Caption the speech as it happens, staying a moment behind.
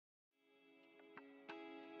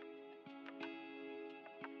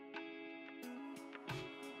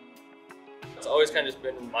It's always kind of just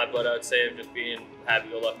been in my blood, I would say, of just being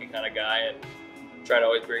happy-go-lucky kind of guy and trying to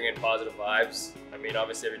always bring in positive vibes. I mean,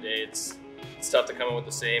 obviously every day it's tough to come in with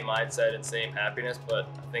the same mindset and same happiness, but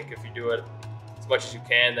I think if you do it as much as you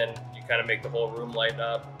can, then you kind of make the whole room light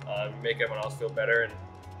up, you make everyone else feel better, and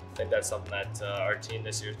I think that's something that our team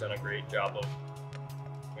this year has done a great job of.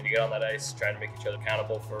 When you get on that ice, trying to make each other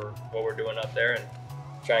accountable for what we're doing out there and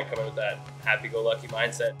try and come in with that happy-go-lucky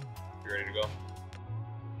mindset, you're ready to go.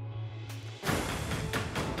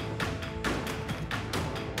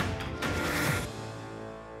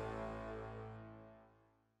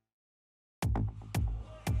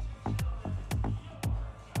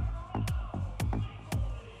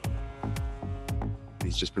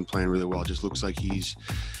 He's just been playing really well. Just looks like he's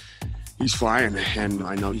flying, and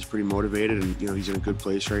I know he's pretty motivated, and he's in a good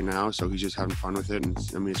place right now, so he's just having fun with it. And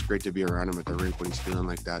I mean, it's great to be around him at the rink when he's feeling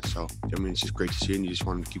like that. So I mean, it's just great to see, and you just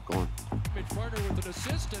want him to keep going. Mitch Marner with an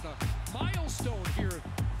assist and a milestone here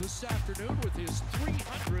this afternoon with his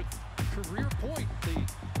 300th career point, the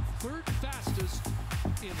third fastest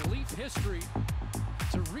in Leaf history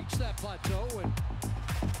to reach that plateau, and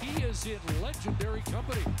he is in legendary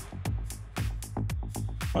company.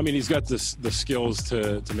 I mean, he's got the skills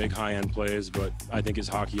to make high-end plays, but I think his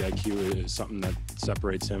hockey IQ is something that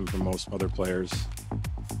separates him from most other players.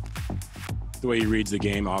 The way he reads the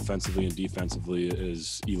game offensively and defensively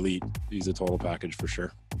is elite. He's a total package for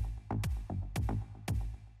sure.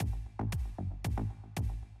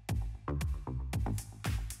 He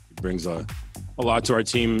brings a lot to our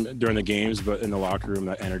team during the games, but in the locker room,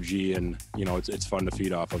 that energy, and it's fun to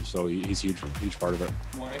feed off of. So he's a huge part of it.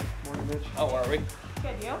 Morning, Mitch. How are we?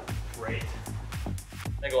 Good, you? Great.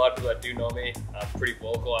 I think a lot of people that do know me, I'm pretty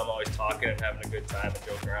vocal. I'm always talking and having a good time and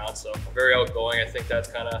joking around. So I'm very outgoing. I think that's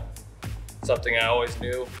kind of something I always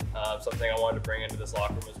knew, something I wanted to bring into this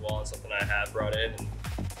locker room as well, and something I have brought in. And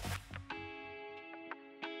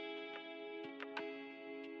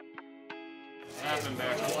what happened,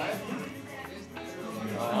 Bear?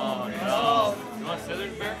 Oh, no. You want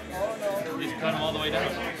scissors, Bear? Oh, no. Just cut them all the way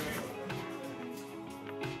down.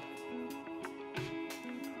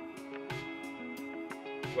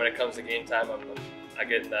 when it comes to game time, I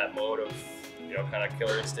get in that mode of, kind of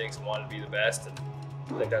killer instincts and want to be the best. And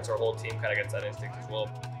I think that's our whole team kind of gets that instinct as well.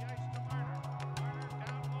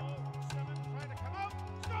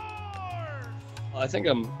 I think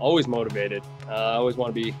I'm always motivated. I always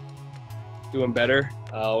want to be doing better.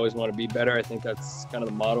 I always want to be better. I think that's kind of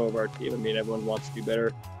the motto of our team. I mean, everyone wants to be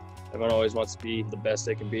better. Everyone always wants to be the best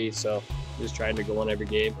they can be. So just trying to go in every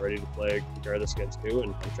game, ready to play regardless against who,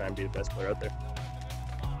 and try and be the best player out there.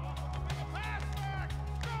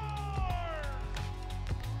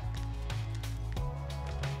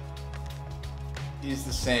 He's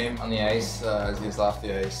the same on the ice as he is off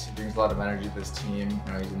the ice. He brings a lot of energy to this team.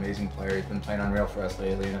 He's an amazing player. He's been playing unreal for us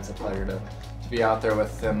lately, and it's a pleasure to be out there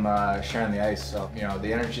with him sharing the ice. So,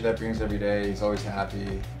 the energy that brings every day, he's always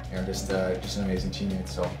happy. Just an amazing teammate,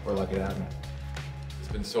 so we're lucky to have him.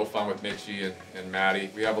 It's been so fun with Mitchy and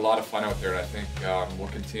Maddie. We have a lot of fun out there, and I think we'll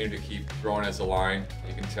continue to keep growing as a line.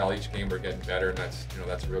 You can tell each game we're getting better, and that's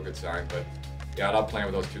a real good sign. But yeah, I love playing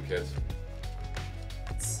with those two kids.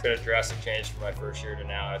 It's been a drastic change from my first year to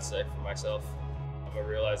now, I'd say, for myself. I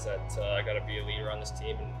realized that I got to be a leader on this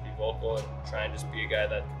team and be vocal and try and just be a guy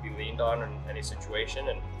that can be leaned on in any situation.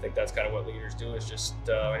 And I think that's kind of what leaders do, is just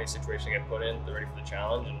any situation they get put in, they're ready for the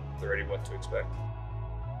challenge and they're ready what to expect.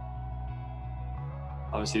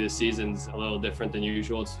 Obviously, this season's a little different than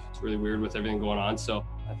usual. It's really weird with everything going on. So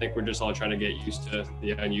I think we're just all trying to get used to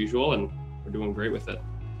the unusual, and we're doing great with it.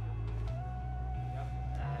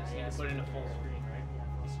 Just need to put it in a full screen.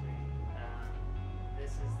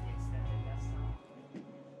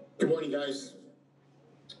 Good morning, guys.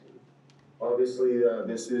 Obviously,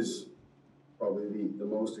 this is probably the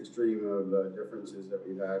most extreme of differences that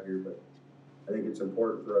we've had here, but I think it's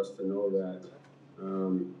important for us to know that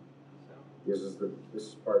this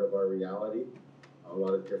is part of our reality. A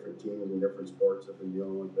lot of different teams in different sports have been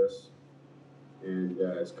dealing with this, and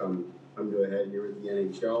it's come to a head here with the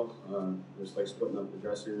NHL. Just like splitting up the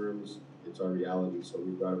dressing rooms, it's our reality, so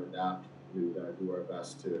we've got to adapt and do our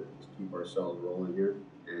best to keep ourselves rolling here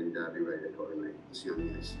and be ready to go tonight. See you on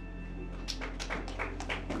the ice.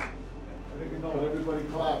 Everybody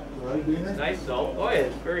clap. Right, Dina? Nice though. Oh yeah,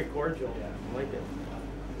 it's very cordial. Yeah, I like it.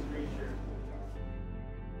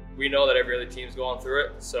 We know that every other team's going through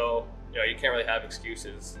it, so you can't really have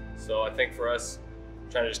excuses. So I think for us,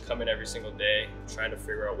 trying to just come in every single day, trying to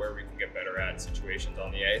figure out where we can get better at situations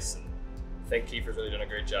on the ice. And I think Kiefer's really done a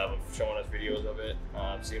great job of showing us videos of it,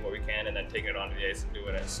 seeing what we can, and then taking it onto the ice and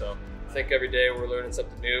doing it. So I think every day we're learning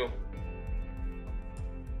something new.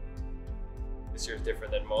 this year is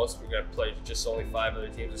different than most. We're going to play just only 5 other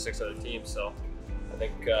teams or 6 other teams, so I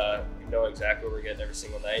think we know exactly what we're getting every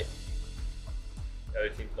single night. The other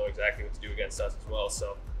teams know exactly what to do against us as well.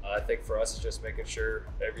 So I think for us, it's just making sure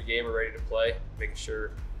every game we're ready to play, making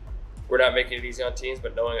sure we're not making it easy on teams,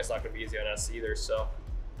 but knowing it's not going to be easy on us either. So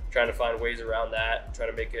trying to find ways around that, trying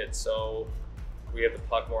to make it so we have the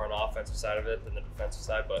puck more on the offensive side of it than the defensive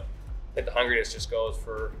side. But I think the hungriness just goes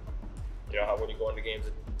for, how when you go into games,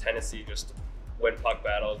 a tendency just to win puck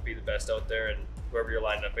battles, be the best out there, and whoever you're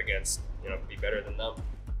lined up against, be better than them.